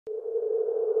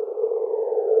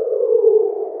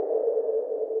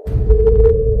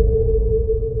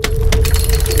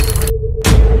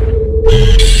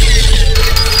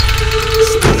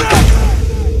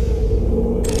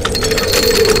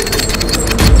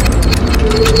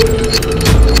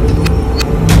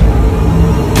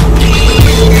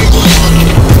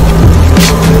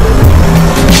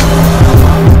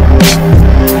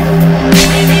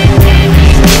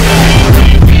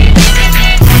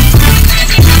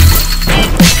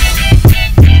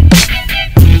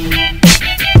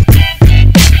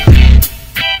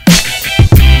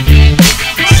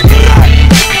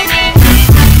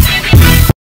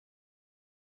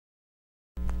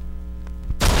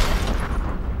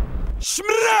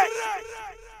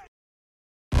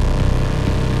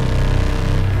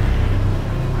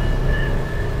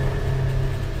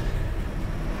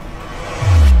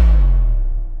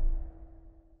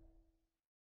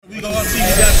We go on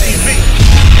Urltv.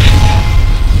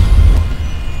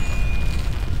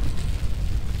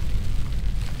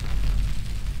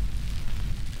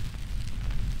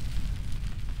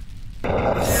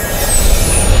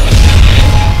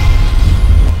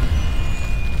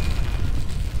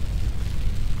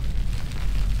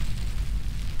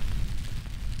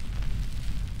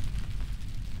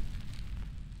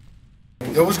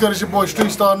 Yo, what's good? It's your boy Street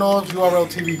Star Norms,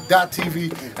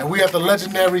 Urltv.tv, and we at the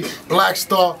legendary Black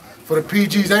Star for the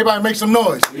PGs. Everybody make some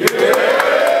noise. Yeah!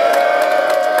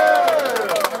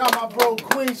 I got my bro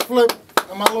Queens Flip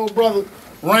and my little brother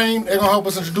Rain. They're gonna help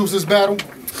us introduce this battle.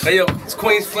 Hey yo, it's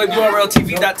Queens Flip,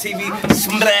 Urltv.tv,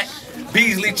 Smack,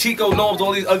 Beasley, Chico, Norms,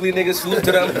 all these ugly niggas, salute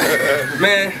to them.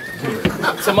 Man,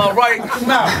 to my right,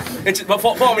 pardon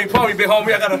me, big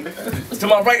homie, to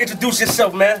my right, introduce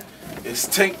yourself, man. It's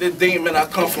Tink the Demon. I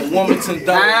come from Wilmington,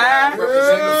 Delaware.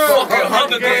 Represent the fucking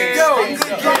Hunger Games.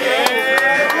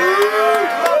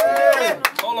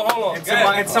 Hold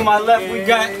on. And to my left, we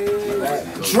got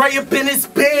Dre up in his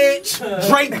bitch.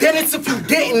 Dre Dennis, if you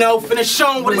didn't know, finna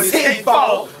show him what his hit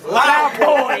for. Loud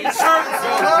boy, church,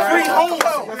 free homes,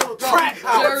 trap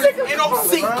house,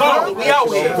 NOC, Garland. We out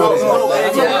here.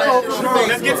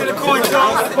 Let's get to the court,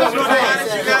 Jones.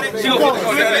 You got it.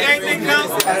 Everything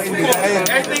counts.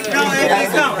 Everything counts.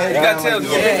 You got tails. You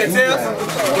want to get tails?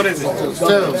 What is it?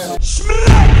 Tails.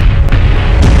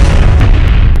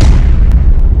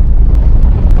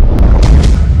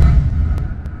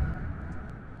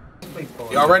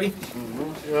 Y'all ready?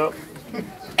 Yep.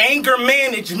 Anger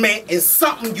management is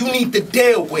something you need to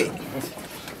deal with.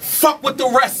 Fuck what the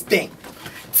rest think.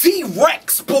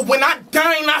 T-Rex, but when I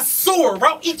dine, I soar.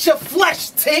 I'll eat your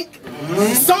flesh, Tink.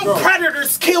 Some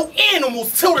predators kill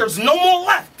animals till there's no more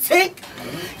left, Tink.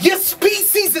 Your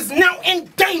species is now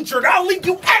endangered. I'll leave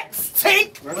you X,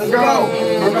 Tink. Let's go.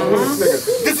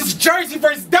 This is Jersey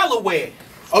versus Delaware.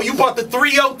 Oh, you bought the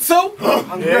 302?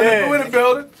 Yeah. We're in the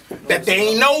building. That they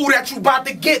ain't know that you about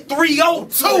to get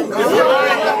 302.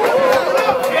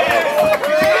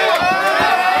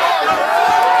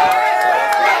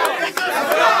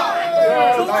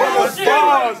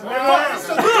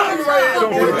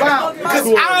 Cause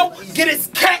I'll get his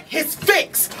cat his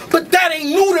fix, but that ain't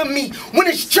new to me. When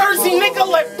his Jersey nigga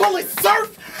let bullets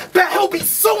surf, bet he'll be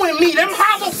suing me. Them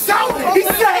hollow south, he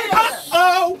said,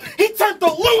 uh-oh, he turned to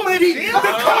Lumity. They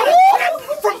caught a tip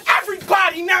from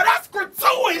everybody, now that's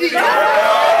gratuity.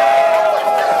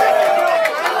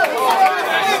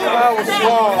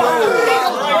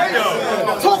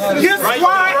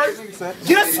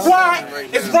 Your squad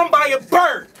is run by a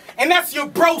bird. And that's your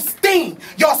bro Steen.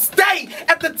 Y'all stay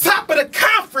at the top of the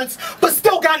conference, but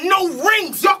still got no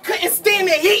rings. Y'all couldn't stand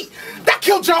the heat. That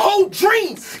killed your whole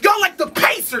dream. Y'all like the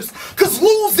Pacers, cause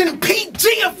losing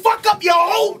PG and fuck up your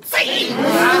whole team.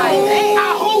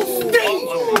 Our whole Steen.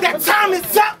 That time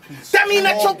is up. That mean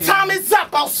that your time is up.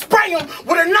 I'll spray them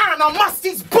with a 9 on us.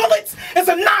 These bullets is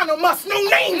a 9 on us. No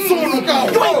names on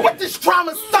them. You ain't with this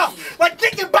drama stuff. Like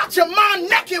thinking about your mom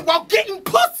naked while getting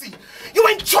pussy. You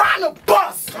ain't trying to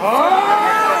bust.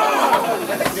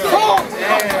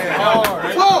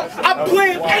 I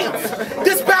blame apes.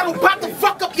 This battle about to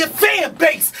fuck up your fan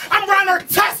base. I'm running her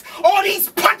test all these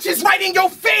punches right in your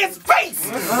fan's face.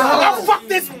 I'll fuck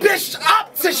this bitch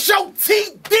up to show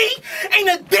TD ain't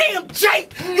a damn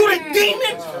Jake. You the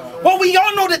demon? Well, we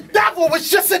all know the devil was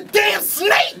just a damn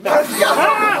snake.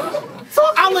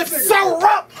 I'll lift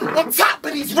syrup on top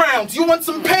of these rounds. You want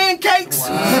some pancakes?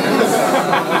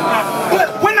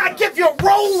 But when I give you a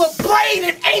roll of blade,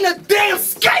 it ain't a damn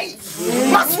skate.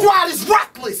 My squad is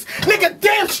reckless. Nigga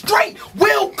damn straight.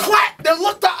 Will clap, then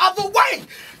look the other way.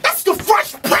 That's the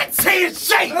Fresh Prince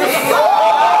handshake.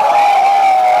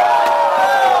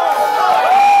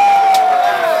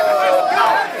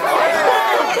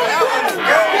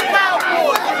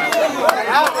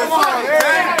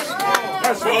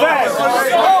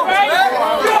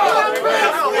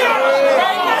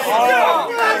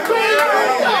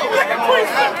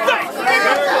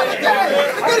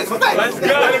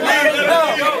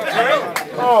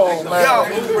 Oh,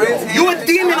 man. You a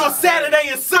demon on Saturday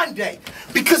and Sunday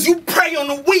because you pray on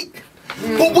the week.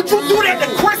 But would you do that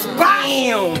to Chris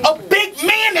Brown? A big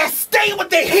man that stay with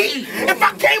the heat. If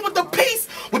I came with the peace,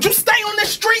 would you stay on the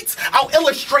streets? I'll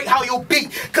illustrate how you'll be.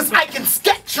 Cause I can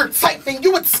sketch your type and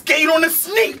you would skate on the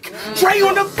sneak. Dre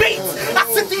on the beats. I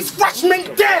sit these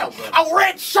freshmen down. I'll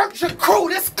red shirt your crew.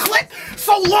 This clip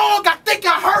so long I think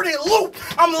I heard it loop.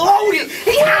 I'm loaded.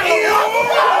 He out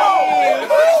here.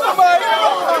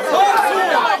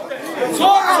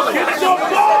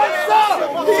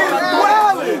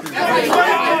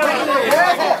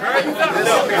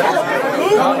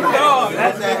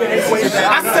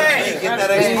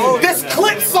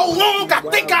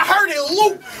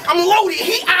 salute. I'm loaded,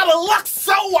 he out of luck,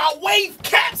 so I wave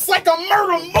caps like a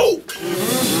murder mook.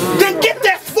 Then get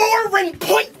that floor and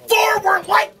point forward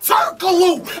like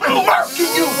Turkaloo. I'm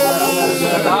murking you.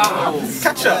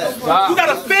 Catch up. You got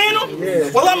a phantom?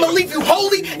 Well, I'ma leave you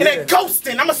holy and that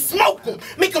ghosting. I'ma smoke them,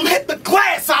 make them hit the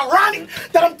glass. Ironic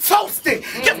that I'm toasting.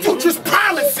 Your future's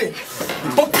promising,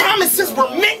 but promises were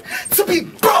meant to be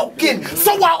broken.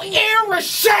 So I'll air a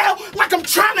shell like I'm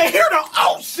trying to hear the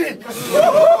ocean.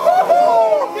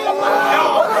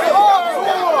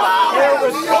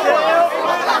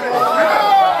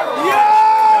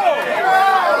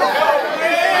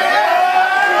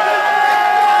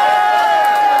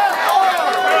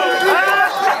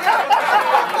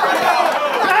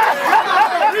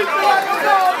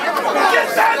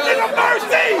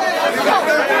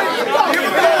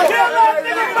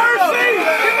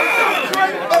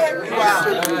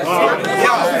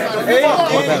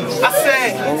 I said,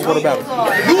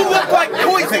 you look like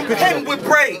Poison Pen with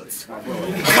braids.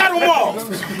 Cut them off.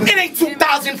 It ain't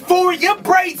 2004. Your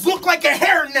braids look like a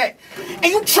hairnet. And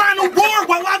you trying to roar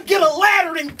while I get a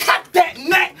ladder and cut that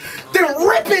neck. Then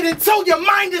rip it until your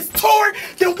mind is torn.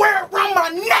 Then wear it around my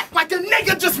neck like a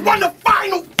nigga just won the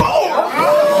Final Four.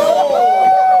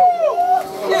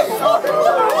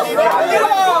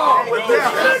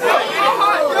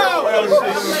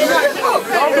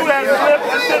 Don't do that, Flip.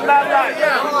 That shit not right.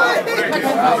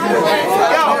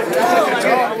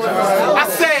 I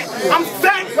said, I'm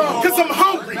fat because I'm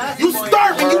hungry. You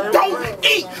starving, you don't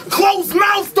eat. Closed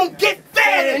mouths don't get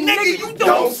fed. And nigga, you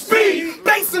don't speak.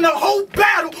 Basing the whole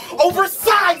battle over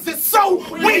size is so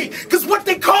weak. Because what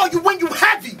they call you when you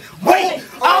heavy, weight,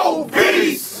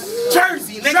 obese.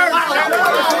 Jersey, nigga.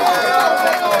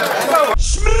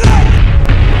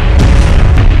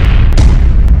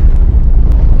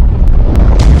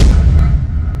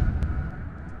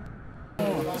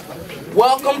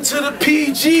 Welcome to the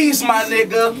PGs, my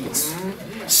nigga.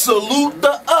 Salute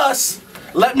to us.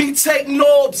 Let me take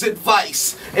Norb's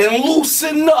advice and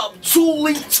loosen up.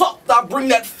 Tooly tucked, I bring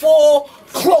that fall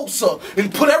closer and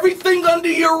put everything under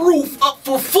your roof up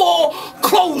for full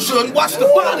closure and watch the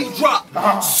body drop.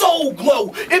 Soul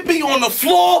glow, it be on the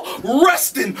floor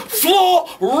resting, floor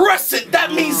rested.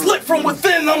 That means lit from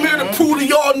within. I'm here to prove to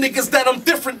y'all niggas that I'm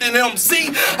different than him.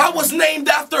 See, I was named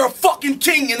after a fucking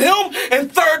king and him in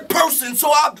third person,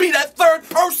 so I'll be that third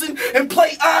person and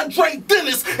play Andre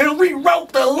Dennis and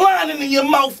rewrote the lining in your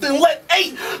mouth and let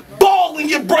 8 ball in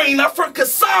your brain. I for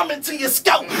consignment to your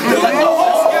scalp and let the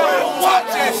whole world watch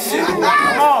that shit. Come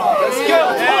on, let's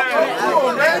go.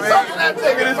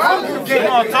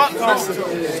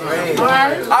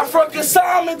 I for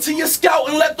consignment to your scalp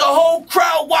and let the whole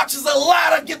crowd watch as a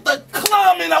ladder get the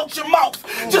climbing out your mouth.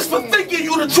 Just for thinking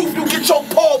you the truth, you get your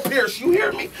paw pierced. You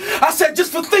hear me? I said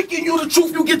just for thinking you the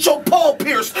truth, you get your paw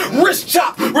pierced. Wrist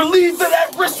chop, relieved of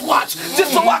that wristwatch,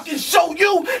 just so I can show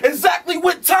you exactly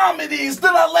what time it is.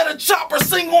 Then I let a chopper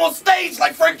sing on stage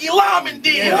like Frankie Lyman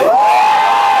did.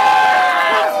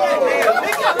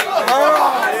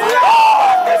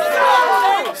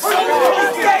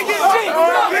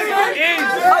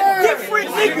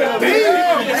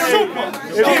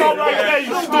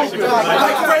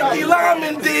 Like Frankie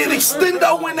Lyman did,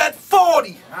 extendo in that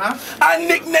 40. I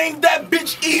nicknamed that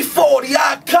bitch E40.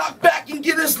 I cock back and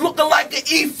get this looking like an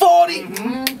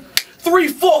E40.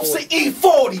 3/4 of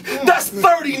E40, that's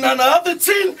 30. Now the other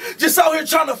 10 just out here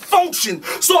trying to function,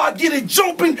 so I get it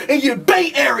jumping in your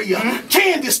Bay Area.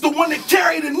 Candace, the one that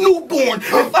carried a newborn.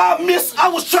 If I miss, I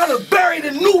was trying to bury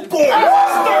the newborn.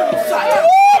 Sternum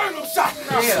shot, sternum shot,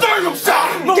 sternum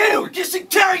shot. Damn, you should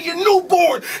carry your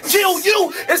newborn. Kill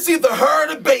you, it's either her or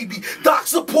the baby. Doc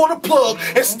support a plug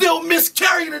and still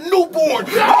miscarry the newborn.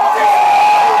 Shit.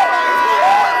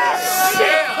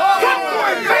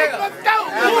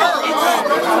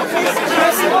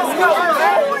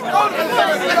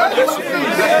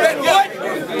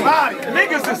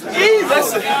 Niggas is easy.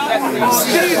 Listen.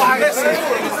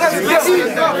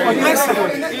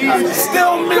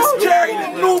 Still miscarried the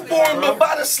newborn, but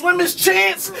by the slimmest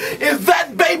chance, if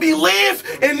that baby live,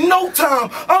 in no time,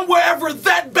 I'm wherever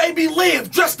that baby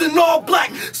live, dressed in all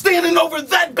black, standing over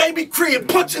that baby crib,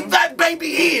 punching that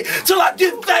baby head, till I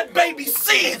get that baby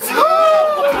sense.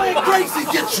 Crazy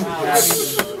get you.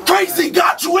 Crazy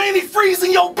got you, and he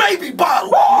freezing your baby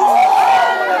bottle.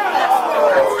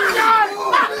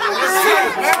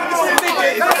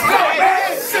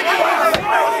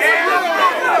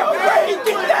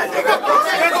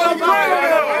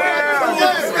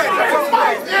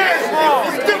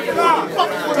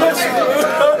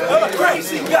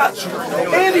 Crazy got you,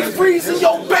 and he freezing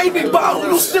your baby bottle.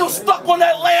 You still stuck on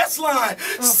that last line.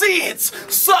 Since,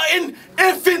 sudden,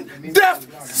 infant, death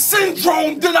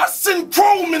syndrome, then I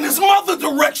syndrome in his mother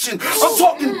direction. I'm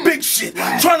talking big shit,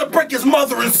 trying to break his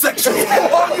mother in section.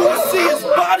 All you will see is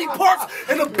body parts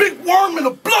and a big worm in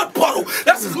a blood puddle.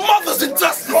 That's his mother's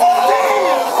intestines.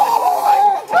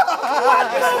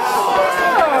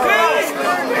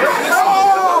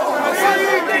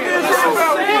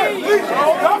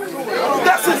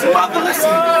 That's his mother. Listen.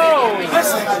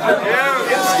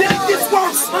 It gets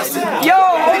worse. Listen.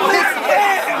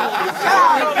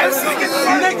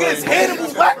 Nigga's Hannibal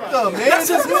Lecter, man. That's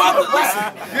his mother.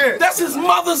 Listen. That's his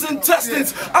mother's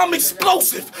intestines. I'm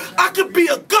explosive. I could be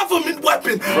a government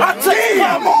weapon. I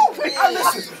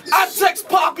text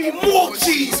Poppy more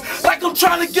cheese, like I'm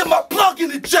trying to get my plug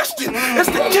in ingestion. It's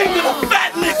the king of the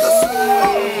fat niggas.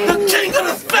 The king of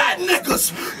the fat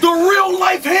niggas. The real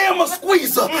life hammer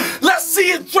squeezer. Let's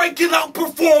see if Drake can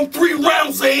outperform 3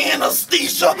 rounds of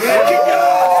anesthesia.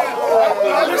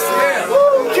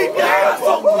 Keep your eyes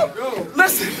open.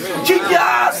 Listen, keep your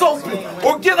eyes open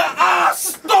or get an eye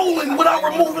stolen without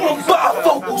removing them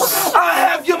bifocals. I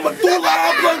have your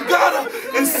medulla oblongata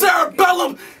and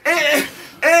cerebellum and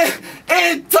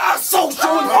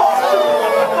disocial and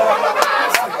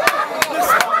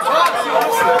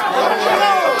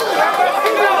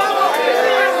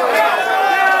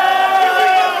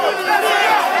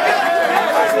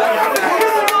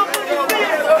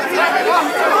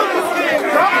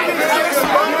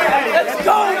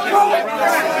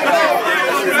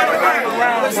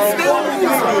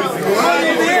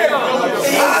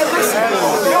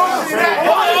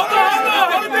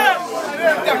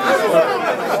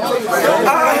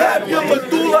I have your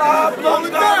medulla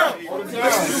oblongata.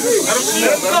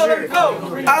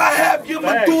 I have your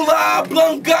medulla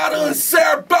oblongata and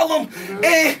cerebellum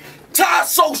and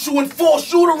Social and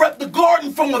force you to rep the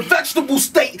garden from a vegetable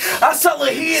state. I sell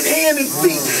a head, hand, and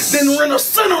feet, then rent a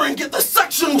center and get the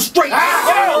sectional straight.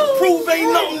 Prove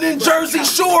ain't nothing in Jersey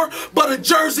Shore but a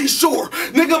Jersey Shore.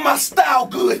 Nigga, my style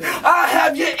good. I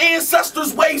have your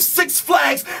ancestors wave 6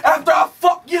 flags after I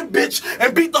fuck your bitch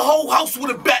and beat the whole house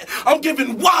with a bat. I'm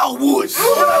giving Wildwood. Let's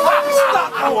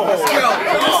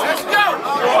go.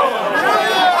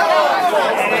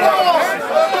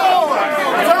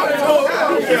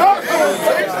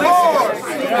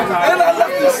 And I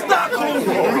left in Stockholm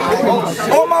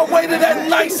on my way to that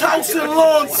nice house in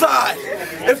Lawnside.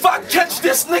 If I catch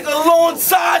this nigga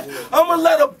Lawnside, I'ma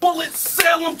let a bullet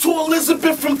sail him to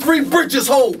Elizabeth from Three Bridges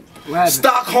Hole.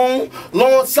 Stockholm,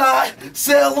 Lawnside,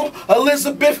 Salem,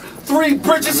 Elizabeth, 3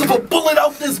 bridges. If a bullet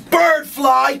out this bird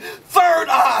fly, third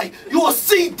eye, you will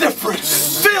see different,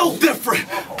 feel different,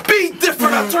 be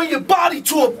different. I turn your body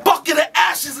to a bucket of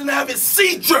ashes and have it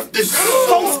sea drifting.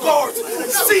 Coast guards,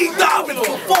 sea diving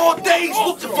for 4 days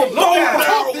looking for bone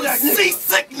marrow and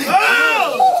seasickness.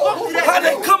 How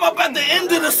they come up at the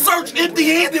end of the search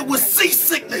empty-handed with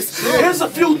seasickness. Here's a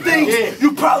few things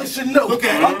you probably should know.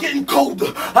 I'm getting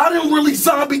colder. I didn't really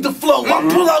zombie the flow. I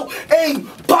pull out, aim,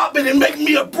 pop it, and make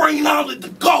me a brain omelet to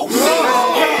go.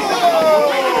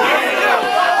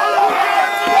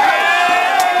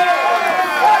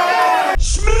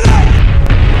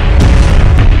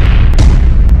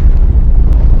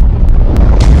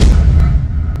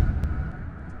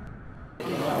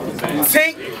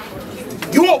 Tink,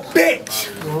 you a bitch.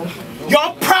 Yo,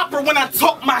 I'm proper when I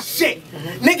talk my shit.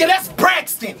 Nigga, that's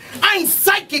Braxton. I ain't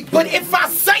psychic, but if I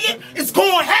say it, it's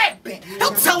gonna happen.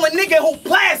 He'll tell a nigga who'll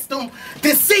blast him,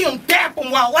 then see him dap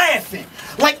him while laughing.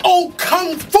 Like old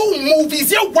kung fu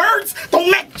movies, your words don't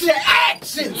match your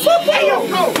actions. Hey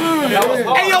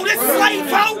yo, this slave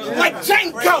hoe like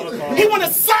Janko. He wanna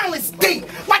silence D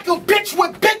like a bitch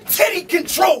with big titty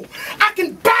control. I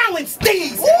can balance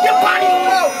these.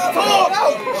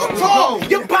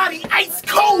 Your body ice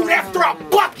cold after I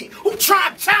bucket. Who try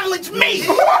to challenge me?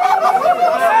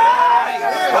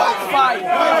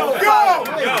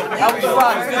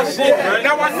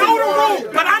 Now I know the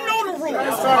rule, but I know the rule.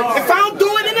 If I don't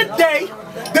do it in a day,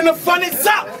 then the fun is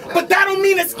up. But that don't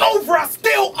mean it's over. I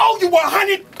still owe you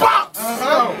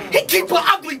 $100. He keep an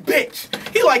ugly bitch.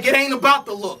 He like it ain't about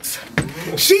the looks.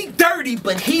 She dirty,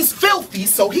 but he's filthy,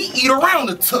 so he eat around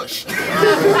the tush.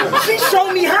 She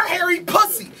showed me her hairy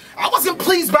pussy. I wasn't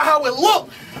pleased by how it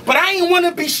looked, but I ain't want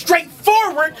to be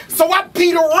straightforward, so I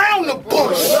beat around the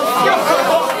bush.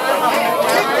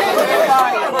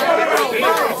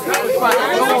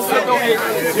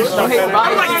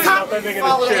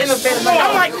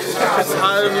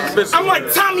 I'm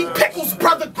like Tommy Pickles'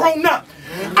 brother grown up.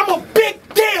 I'm a big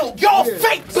deal. Y'all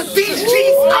fake, but these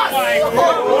G's us.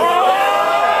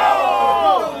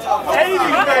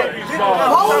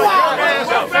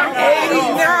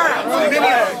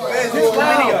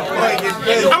 80s,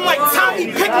 baby. I'm like Tommy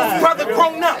Pickles' brother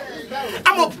grown up.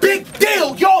 I'm a big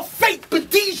deal. Y'all fake, but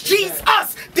these G's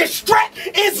us. This strat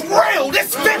is real.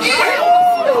 This fifth wheel.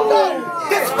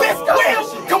 This fifth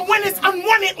wheel come when it's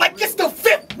unwanted like it's the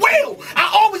fifth wheel. I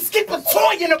always keep a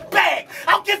toy in a bag.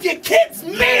 I'll give your kids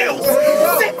meals.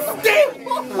 Sit still.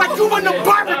 Like you in the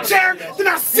barber chair, then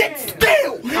I sit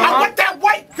still. I want that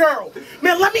white girl.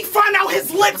 Man, let me find out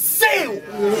his lips sealed.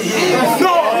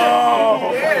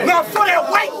 No, for that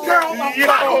white girl, I'll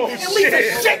cut him and leave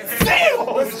his shit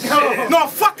sealed. No,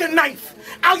 fuck a knife.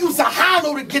 I'll use a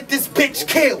hollow to get this bitch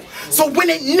killed. So when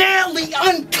it nearly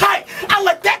uncut, I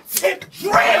let that tip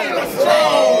drill.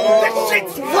 That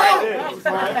shit's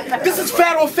real. This is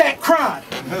fat on fat crime.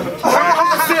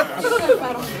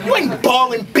 You ain't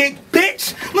ballin', big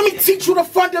bitch. Let me teach you the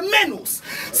fundamentals.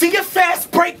 See, your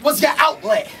fast break was your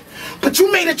outlet. But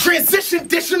you made a transition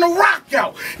dishing a rock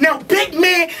out. Now big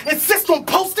man insists on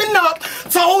posting up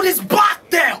to hold his block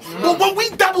down. But when we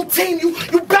double team you,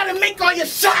 you better make all your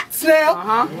shots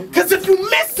now. Cause if you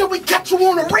miss it, we catch you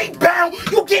on a rebound,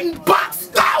 you getting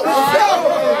boxed out.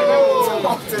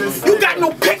 You got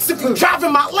no picks if you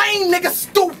driving my lane, nigga,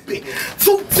 stupid.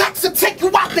 2 texts to take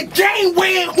you out the game,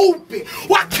 we ain't hooping.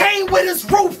 What came with is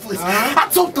ruthless. I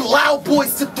told the loud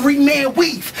boys to 3-man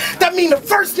weave. That mean the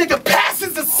first nigga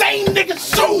passes the same nigga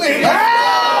shooting.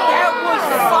 That was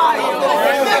fire.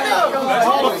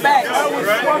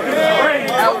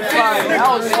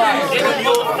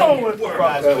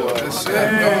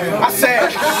 I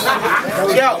said,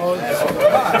 yo,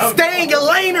 stay in your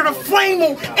lane or the flame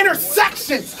will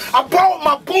intersections. I borrowed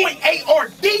my boy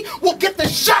ARD, we'll get the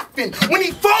shuffling. When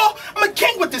he fall, I'm a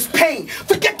king with this pain.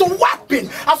 Forget the weapon.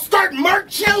 I'll start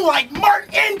merching like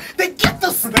Martin, they get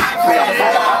the stopping.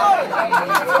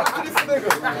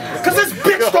 Cause this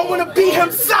bitch don't wanna be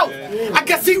himself. I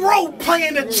guess he role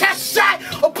playing a chest shot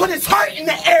or put his heart in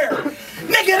the air.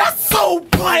 Nigga, that's so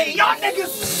plain. Y'all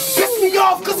niggas piss me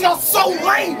off cause y'all so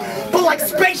lame. But like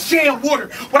Space Jam water,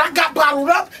 what I got bottled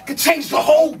up could change the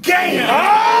whole game.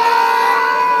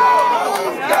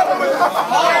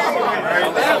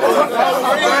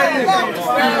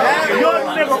 Young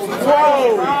nigga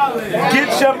pro.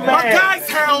 Get your man. My guys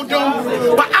hound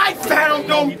him, but I found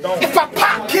him. If I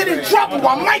pop kid in trouble,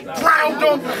 I might drown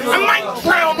him. I might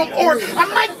drown him, or I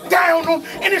might down him.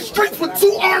 In the streets with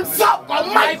 2 arms up, I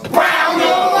might brown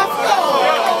him.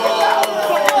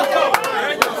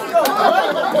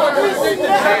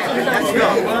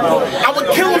 I would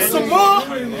kill him some more,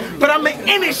 but I'm an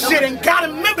in this shit and got a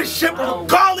membership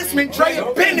regardless, man. Dre a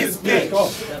business bitch.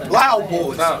 Loud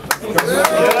boys.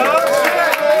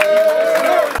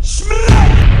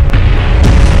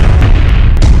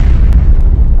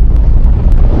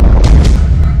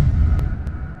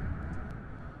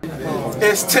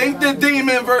 It's Tink the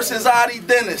Demon versus Adi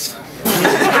Dennis.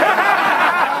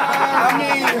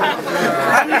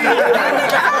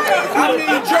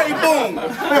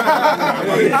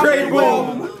 Dre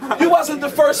Boom. You wasn't the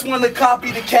first one to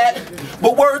copy the cat,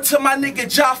 but word to my nigga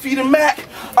Jaffe the Mac,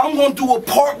 I'm gonna do a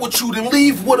part with you, then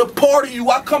leave with a part of you.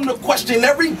 I come to question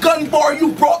every gun bar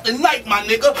you brought tonight, my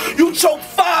nigga. You choked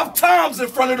 5 times in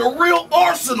front of the real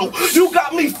arsenal. You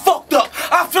got me fucked up.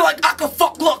 I feel like I could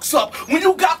fuck Lux up. When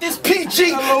you got this PG,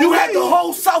 you had the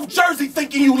whole South Jersey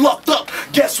thinking you lucked up.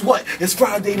 Guess what? It's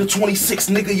Friday the 26th,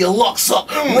 nigga, your luck's up.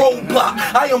 Roadblock.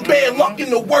 I am bad luck in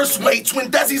the worst way. Twin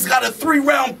Desi's got a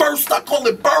 3-round burst. I call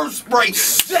it bird spray.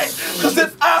 Shit. Cause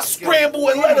if I scramble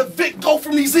and let a Vic go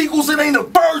from these Eagles, it ain't a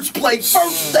bird's play.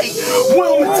 First state,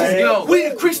 Wilmington. We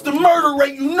increased the murder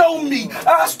rate, you know me.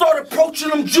 I start approaching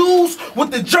them Jews with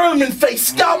the German face.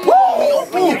 Scalp me,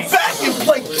 open your back and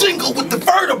play jingle with the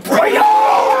vertebrae.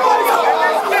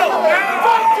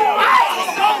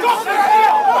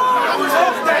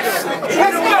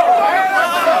 Let's go.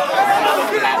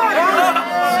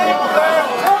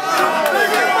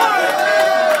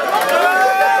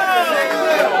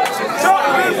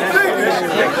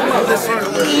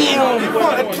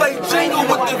 And play jingle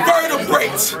with the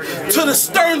vertebrates to the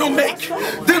sternum make.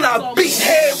 Then I beat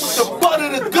head with the butt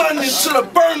of the gun into the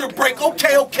burner break. Okay.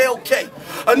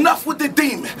 Enough with the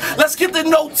demon. Let's get to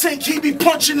know Tink. He be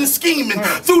punching and scheming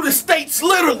through the states,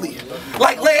 literally.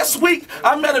 Like last week,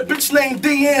 I met a bitch named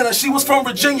Deanna. She was from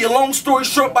Virginia. Long story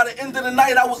short, by the end of the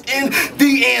night, I was in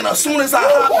Deanna. As soon as I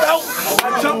hopped out,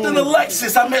 I jumped in the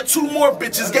Lexus. I met 2 more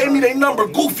bitches, gave me their number.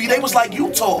 Goofy, they was like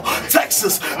Utah,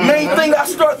 Texas. Main thing I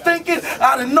start thinking,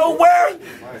 out of nowhere,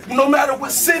 no matter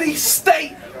what city,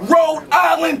 state, Rhode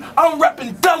Island, I'm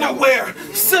repping Delaware.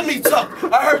 Semi-tuck,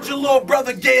 I heard your little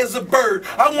brother gay as a bird.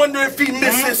 I wonder if he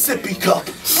Mississippi cup.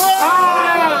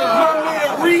 My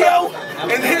man Rio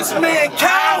and his man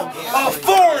Kyle, a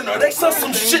foreigner. They said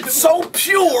some shit so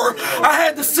pure, I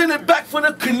had to send it back for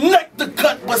the connect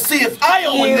But see, if I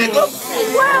owe a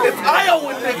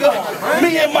nigga,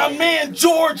 me and my man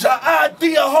George, our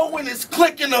idea hoeing is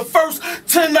clicking the first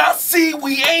 10 I see,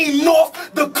 we ain't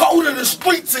North Dakota, the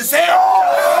streets is hell.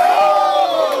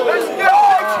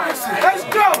 Let's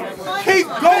go. Keep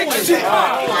going. Big shit.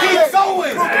 Keep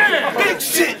going. Big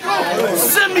shit.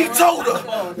 Semi-toter.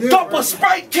 Dump a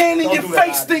Sprite can in your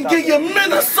face, then give you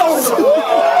Minnesota.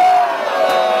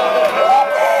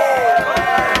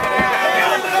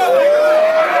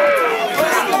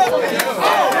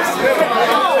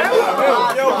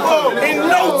 In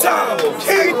no time.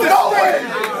 Keep going.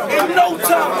 In no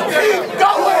time. Keep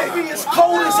going. Be as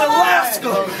cold as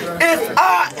Alaska. If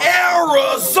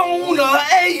Arizona,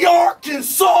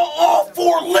 Arkansas, all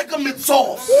 4 ligaments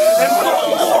off. And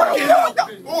blow organ out.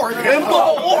 And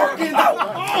blow organ out.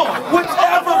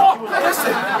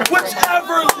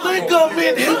 Whichever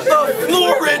ligament hit the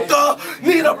Florida,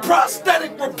 need a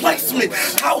prosthetic replacement.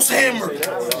 House hammer.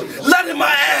 Let in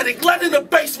my attic, let in the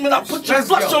basement. I put your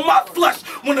flesh on my flesh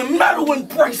when the metal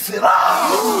embrace it.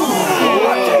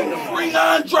 I came to bring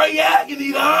Andre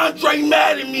Agony to Andre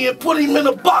mad at me and put him in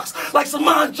a box like some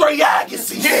Andre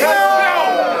Agassi.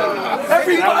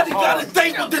 Everybody got a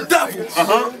date with the devil.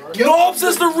 Norbs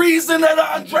is the reason that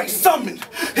Andre summoned.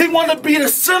 He wanna be the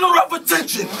center of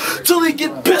attention till he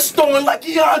get pissed on like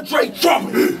he Andre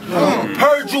Drummond.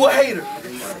 Heard you a hater.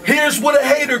 Here's what a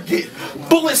hater get.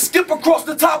 Bullets skip across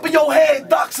the top of your head,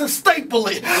 docs and staple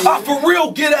it. I for real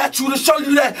get at you to show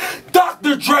you that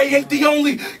Dr. Dre ain't the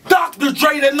only Dr.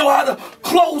 Dre that know how to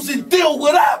close and deal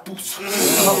with apples.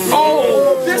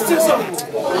 Oh, this is oh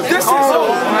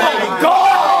my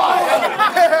God!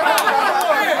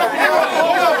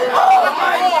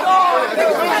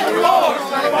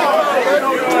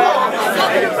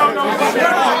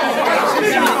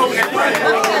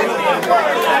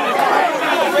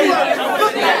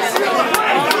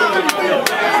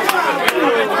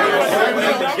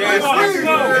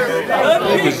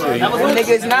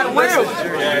 Niggas not real.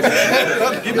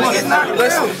 Niggas not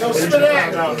listen.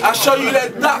 I show you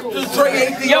that Dr. Dre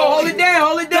ain't the Yo, hold it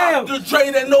down. Dr.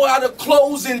 Dre that know how to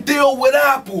close and deal with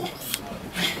apples.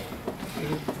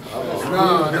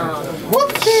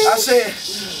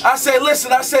 I said,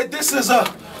 listen, this is a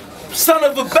son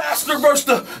of a bastard versus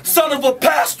the son of a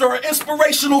pastor, an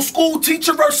inspirational school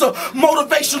teacher versus a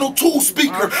motivational tool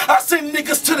speaker. I send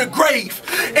niggas to the grave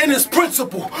and his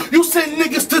principal. You send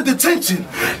niggas to detention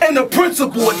and the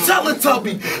principal, a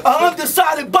Teletubby, an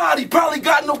undecided body probably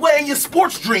got in the way of your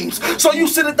sports dreams. So you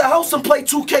sit at the house and play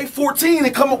 2K14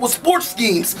 and come up with sports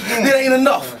schemes. That ain't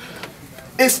enough.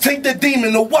 It's Tink the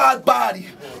Demon, the wide body.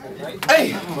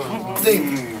 Hey,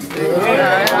 demon.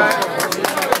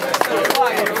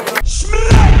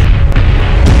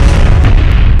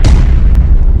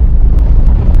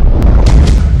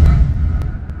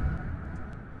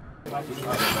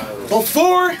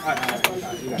 Before,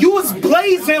 you was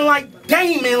blazing like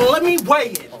Damon, let me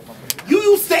weigh it. You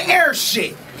used to air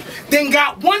shit. Then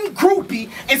got one groupie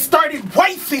and started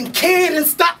wifing kid and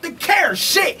stopped the care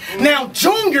shit. Now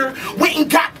Junior went and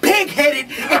got big-headed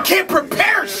and can't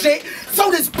prepare shit. So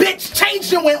this bitch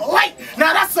changed and went late.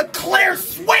 Now that's a clear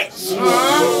switch.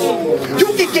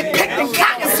 You can get picked and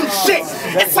cotton some shit.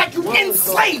 It's like you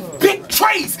enslaved big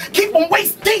trays. Keep them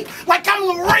waist deep like I'm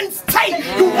Lorenz Tate.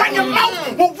 You run your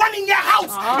mouth, we'll run in your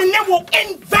house, and then we'll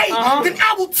invade. Then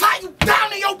I will tie you down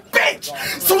to your bitch.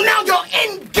 So now you're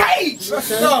engaged.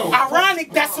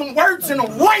 Ironic that some words in a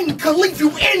ring could leave you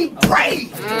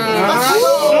engraved.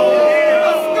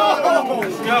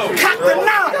 Cock the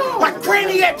 9 like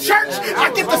Granny at church.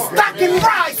 I get the stock and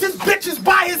rise. His bitch is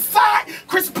by his side.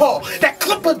 Chris Paul, that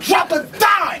clipper drop a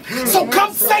dime. So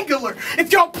come singular.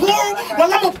 If you're plural,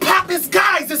 well I'ma pop his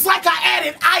guys. It's like I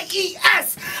added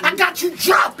IES. I got you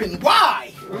dropping.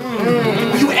 Why?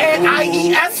 When you add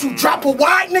IES, you drop a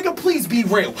Y, nigga, please be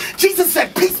real. Jesus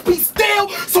said, peace be still,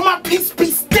 so my peace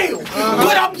be still.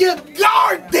 Put up your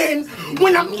guard then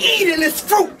when I'm eating this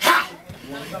fruit. Ha!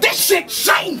 This shit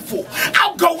shameful.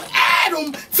 I'll go at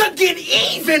them to get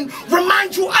even.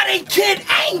 Remind you of they kid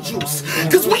angels.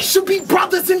 Cause we should be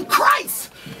brothers in Christ.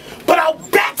 But I'll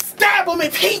backstab him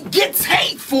if he gets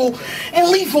hateful and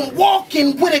leave him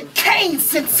walking with a cane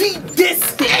since he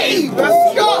disabled.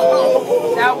 Let's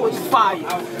go. That was fire.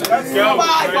 Let's go.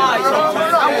 Fire.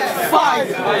 That was fire.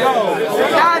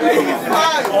 That nigga's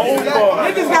fire.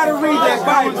 Niggas gotta read that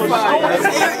Bible.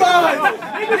 It's fun.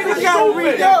 Niggas gotta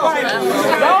read that Bible.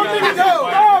 Y'all niggas go.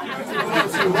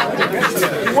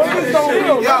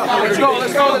 Let's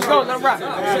go. Let's rock.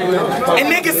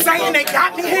 And niggas saying they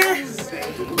got me here?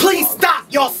 Please stop.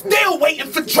 Y'all still waiting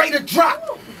for Dre to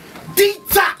drop.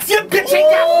 Detox. Your bitch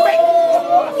ain't got fake.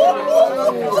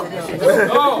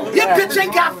 Your bitch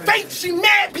ain't got faith, she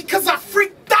mad because I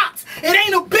freaked dots. It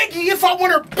ain't a biggie, if I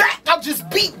want her back, I'll just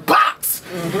beat box.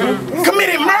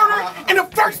 Committed murder in the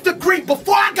first degree.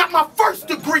 Before I got my first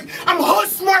degree, I'm hood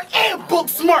smart and book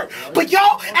smart. But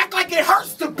y'all act like it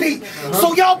hurts to be.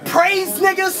 So y'all praise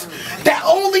niggas that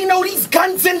only know these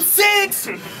guns and cigs.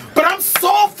 But I'm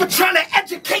soft for trying to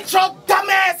educate y'all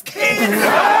dumbass kids.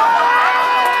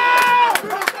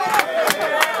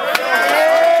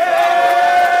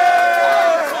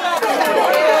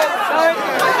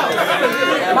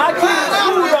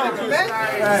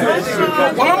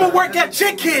 Well, I'm gonna work at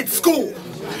your kid's school.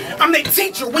 I'm their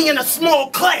teacher, we in a small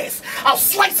class. I'll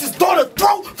slice his daughter's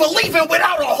throat for leaving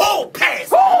without a hall pass.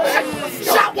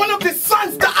 Shot one of his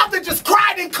sons, the other just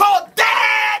cried and called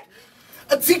Dad.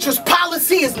 A teacher's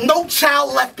policy is no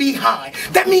child left behind.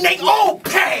 That mean they all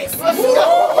pass.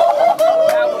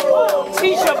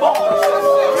 Teacher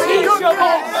boss. Teacher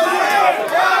boss.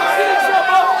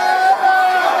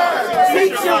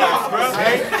 Teacher boss.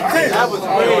 That was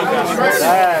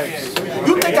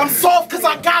You think I'm soft because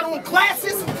I got on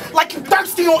glasses? Like you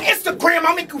thirsty on Instagram,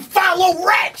 I make you follow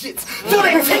ratchets. So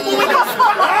they tingle in your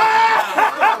spine.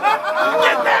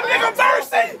 Get that nigga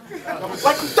thirsty.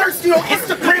 Like you thirsty on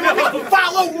Instagram, I make you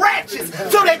follow ratchets.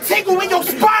 So they tingle in your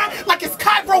spine like it's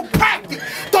chiropractic.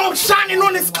 Though I'm shining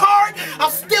on this card, I'll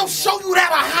still show you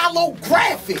that a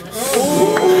holographic.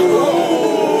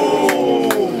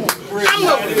 I'm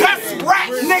the best rap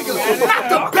nigga, not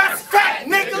the best fat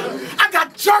nigga. I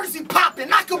got Jersey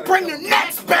popping, I can bring the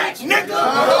next batch,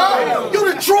 nigga.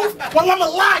 You the truth? Well, I'm a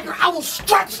liar, I will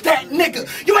stretch that nigga.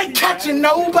 You ain't catching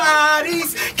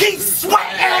nobody's Keith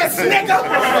Sweat ass nigga.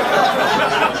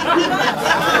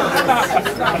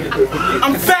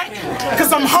 I'm fat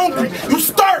because I'm hungry. You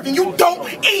starving, you don't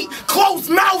eat. Closed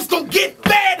mouths don't get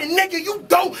fed, and nigga, you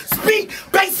don't speak.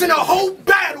 Basing a whole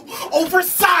battle over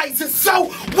size is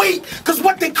so weak. Cause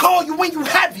what they call you when you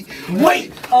heavy,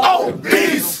 weight,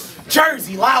 obese.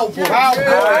 Jersey, loud boy.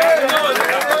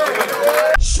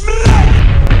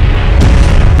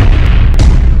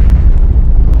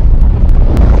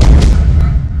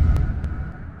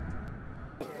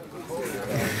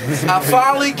 I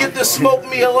finally get to smoke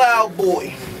me a loud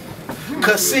boy.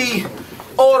 Cause see,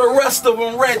 all the rest of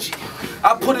them Reggie.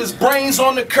 I put his brains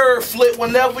on the curve flip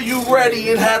whenever you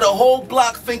ready and had a whole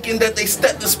block thinking that they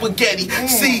stepped the spaghetti.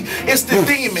 See, it's the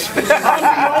demon.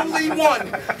 I'm the only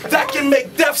one that can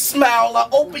make death smile. I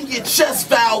open your chest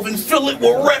valve and fill it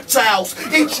with reptiles.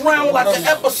 Each round like an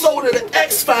episode of the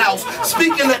X-Files.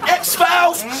 Speaking of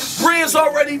X-Files, Briz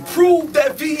already proved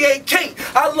that VA can't.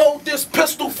 I load this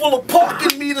pistol full of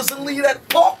parking meters and leave that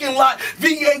parking lot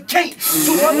VA can't.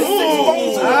 206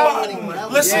 bones in the body.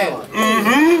 Listen.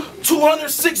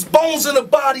 206 bones in the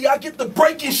body, I get the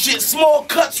breaking shit. Small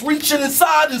cuts reaching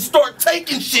inside and start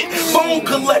taking shit. Bone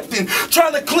collecting,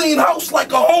 trying to clean house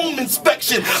like a home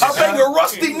inspection. I bang a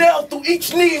rusty nail through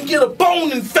each knee and get a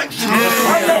bone infection.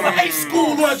 I never ate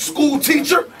school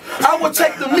teacher. I would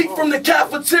take the meat from the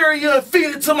cafeteria and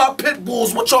feed it to my pit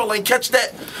bulls. What, y'all ain't catch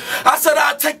that? I said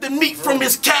I'd take the meat from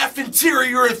his calf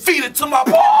interior and feed it to my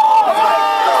pit bulls.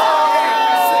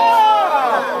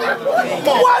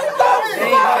 What the fuck?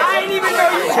 I didn't even know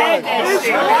you had that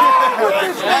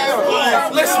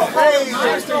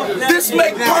Listen, this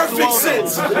make perfect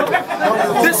sense.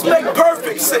 This make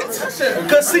perfect sense.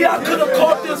 Cause see, I could have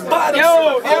caught this body.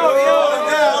 Hold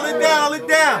it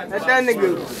down. Let that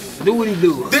nigga do what he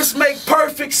do. This make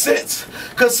perfect sense.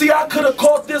 Cause see, I could have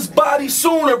caught this body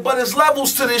sooner, but it's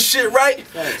levels to this shit, right?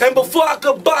 And before I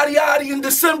could body Adi in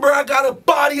December, I got a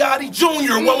body Adi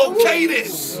Jr. Well, okay then.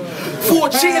 For a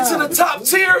chance in the top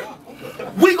tier,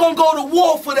 we gonna go to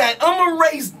war for that. I'ma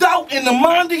raise doubt in the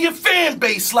mind of your fan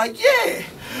base. Like, yeah,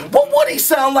 what would he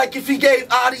sound like if he gave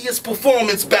Adi his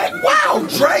performance back? Wow,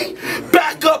 Dre,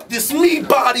 back up this me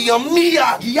body. I'm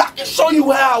Miyagi. I can show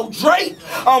you how, Dre.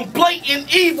 I'm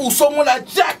blatant evil, so when I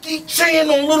Jackie Chan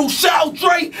on Little Shao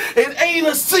Dre, it ain't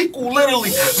a sequel, literally.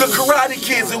 The Karate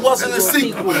Kids, it wasn't a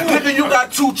sequel. Nigga, you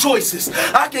got two choices.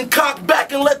 I can cock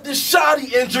back and let this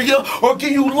shotty injure you, or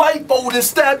give you lipo and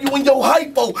stab you in your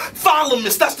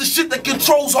hypothalamus. That's the shit that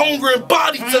controls hunger and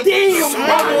body temperature.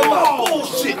 I'm on my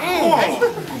bullshit.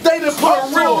 They done put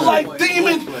a real life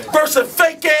demon versus a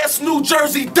fake ass New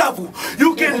Jersey devil.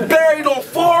 You getting buried on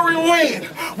foreign land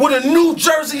with a New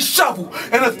Jersey shovel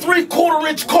and a 3/4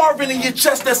 inch carving in your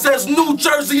chest that says New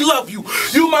Jersey love you.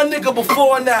 You my nigga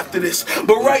before and after this,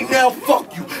 but right now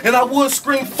fuck you. And I would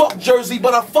scream fuck Jersey,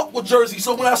 but I fuck with Jersey,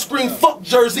 so when I scream fuck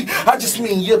Jersey, I just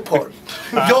mean your part.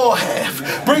 Y'all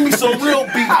have. Bring me some real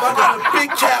beef. I got a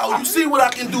big cow. You see what I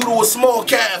can do to a small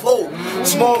calf. Oh,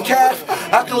 small calf,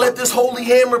 I can let this holy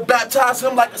hammer remember baptizing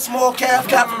him like a small calf,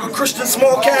 Catholic or Christian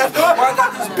small calf. Or I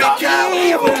got this big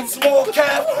calf with a small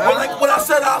calf. Or like what I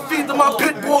said, I feed to my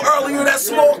pit bull earlier, that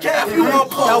small calf, you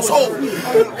want pause. Oh,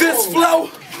 this flow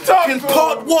can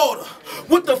part water.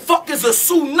 What the fuck is a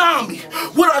tsunami?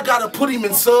 What I gotta put him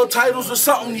in subtitles or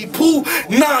something? He poo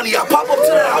Nani. I pop up to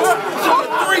the house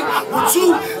with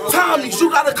 3 with 2 Tommies. You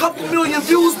got a couple million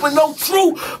views but no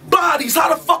true bodies. How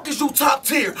the fuck is you top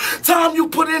tier? Time you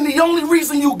put in the only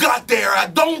reason you got there. I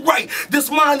don't write. This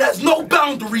mind has no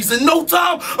boundaries. In no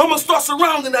time, I'ma start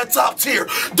surrounding that top tier.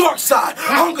 Dark side,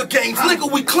 Hunger Games,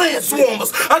 nigga, we clan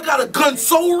swarmers. I got a gun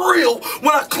so real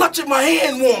when I clutch it, my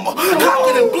hand warmer. Cock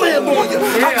it and blam on you.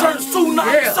 I turn tsunami.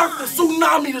 Surf the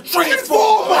tsunami to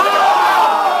transform.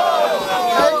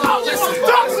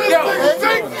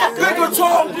 Bigger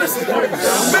tall, listen.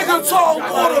 Bigger tall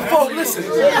waterfall, listen.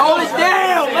 Hold it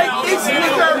down. Let this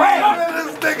nigga rap.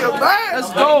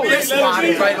 Let's go.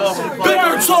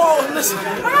 Bigger tall, listen.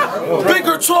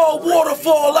 Bigger tall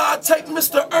waterfall. I take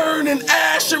Mr. Earn and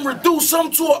Ash and reduce him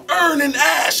to an Earn and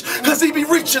Ash, cause he be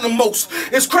reaching the most.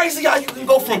 It's crazy how you can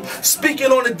go from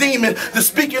speaking on a demon to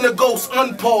speaking to ghosts.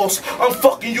 Unpause. I'm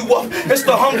fucking you up. It's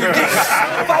the Hunger Games.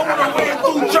 If I would've ran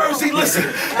through Jersey, listen.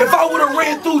 If I would've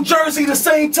ran through Jersey the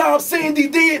same time Sandy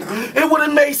did, it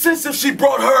would've made sense if she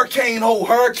brought Hurricane. Oh,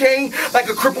 Hurricane, like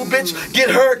a crippled bitch, get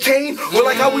Hurricane. Or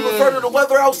like how we refer to the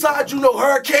weather outside, you know,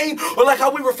 Hurricane. Or like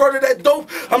how we refer to that dope,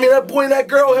 I mean that boy and that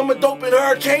girl, him a dope and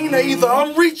Hurricane. They either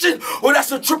I'm reaching or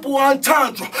that's a triple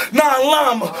entendre.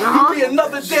 Non-llama. You be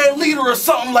another dead leader or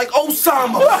something like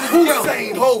Osama.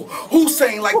 Hussein, ho,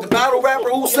 Hussein, like the battle rapper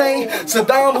Hussein,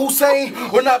 Saddam Hussein,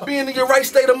 or not being in your right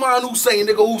state of mind, Hussein,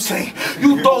 nigga Hussein.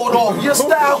 You throw it off. Your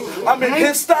style, I mean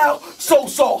his style, so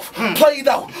soft, played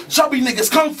out. Chubby niggas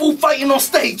kung fu fighting on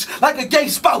stage like a gay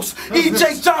spouse.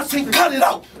 E.J. Johnson, cut it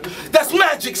out. That's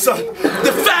magic, son.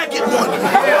 The faggot one.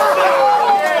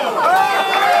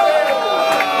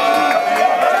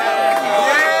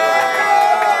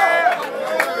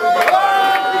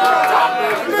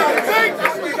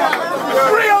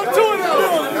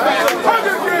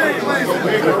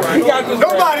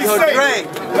 Nobody safe.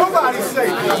 Nobody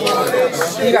safe.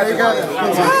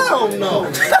 Hell no.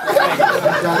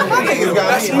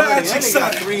 That's magic,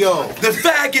 son. The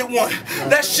faggot one.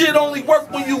 That shit only work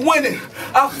when you winning.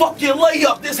 I fuck your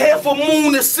layup. This half a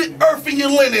moon is sit earth in your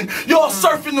linen. Y'all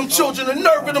surfing them children, the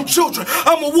nerve of them children.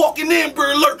 I'm a walking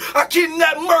Amber Alert. I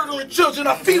kidnap murdering children.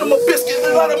 I feed them a biscuit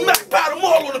and let them pat them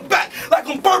all on the back like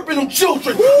I'm burping them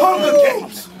children. Hunger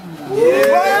Games.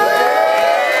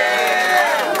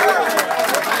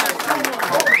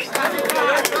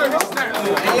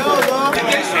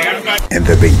 In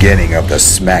the beginning of the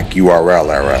Smack URL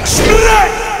era,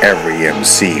 every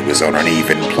MC was on an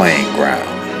even playing ground.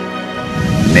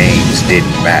 Names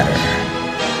didn't matter,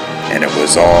 and it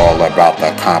was all about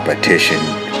the competition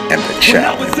and the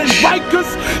challenge. When I was in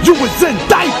Rikers, you was in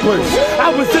diapers. I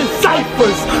was in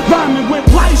ciphers, rhyming with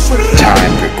lifers.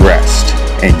 Time progressed,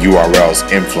 and URL's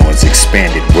influence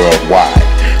expanded worldwide.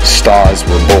 Stars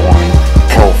were born,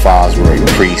 profiles were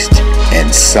increased,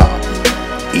 and some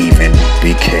even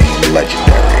became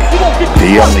legendary.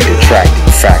 The only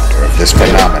detracting factor of this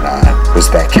phenomenon was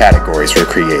that categories were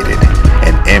created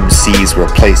and MCs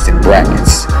were placed in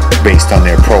brackets based on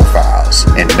their profiles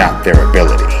and not their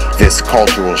ability. This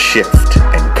cultural shift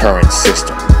and current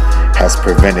system has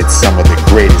prevented some of the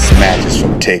greatest matches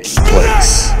from taking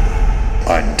place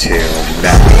until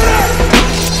now.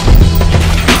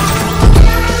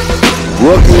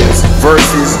 Rookies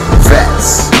versus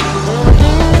vets.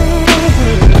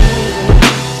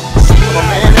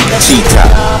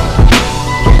 T-Top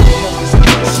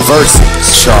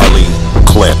versus Charlie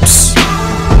Clips.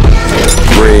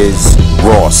 Grizz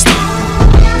Rawsty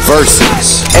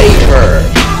versus A-Verb,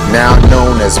 now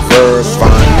known as Verb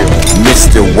Fondue.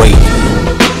 Mr. Waiting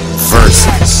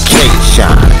versus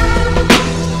K-Shine.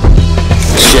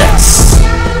 Chess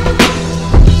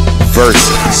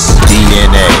versus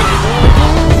DNA.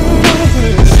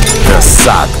 The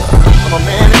Saga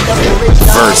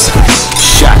versus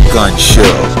Shotgun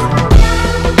Shug.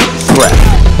 Prep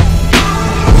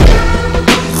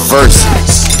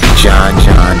versus John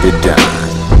the Don.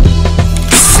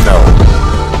 Snow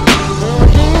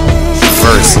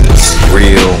versus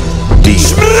Real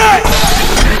Deal.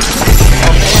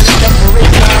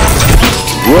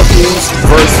 Rookies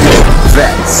versus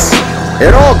vets.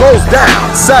 It all goes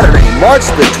down Saturday, March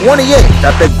the 28th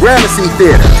at the Gramercy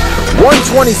Theater,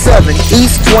 127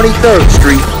 East 23rd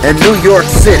Street in New York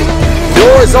City.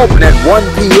 Doors open at 1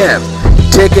 p.m.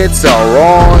 Tickets are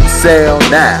on sale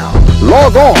now.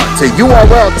 Log on to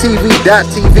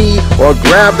urltv.tv or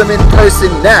grab them in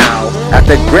person now at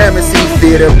the Gramercy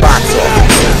Theater box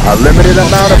office. A limited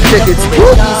amount of tickets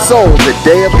will be sold the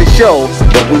day of the show,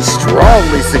 but we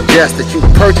strongly suggest that you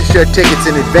purchase your tickets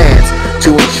in advance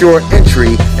to ensure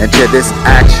entry into this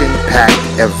action-packed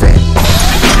event.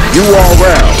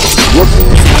 URL,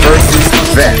 Rookies versus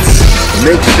Vets.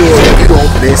 Make sure you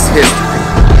don't miss history.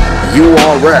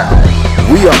 URL,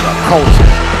 we are the culture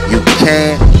you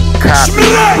can't copy.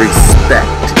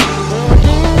 Respect.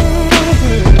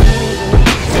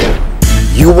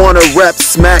 You want to rep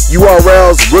smack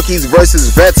URL's Rookies versus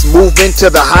Vets movement to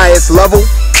the highest level?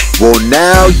 Well,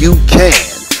 now you can.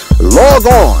 Log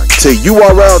on to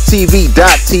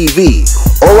urltv.tv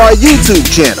or our YouTube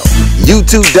channel,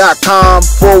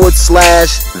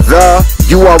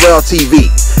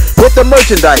 youtube.com/the-URLtv. Hit the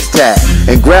merchandise tab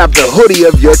and grab the hoodie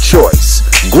of your choice.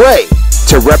 Gray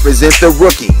to represent the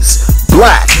rookies,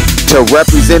 black to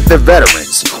represent the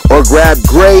veterans, or grab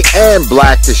gray and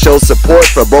black to show support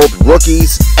for both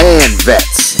rookies and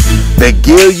vets. The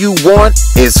gear you want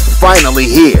is finally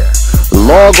here.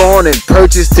 Log on and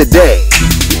purchase today.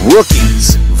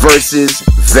 Rookies versus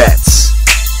Vets.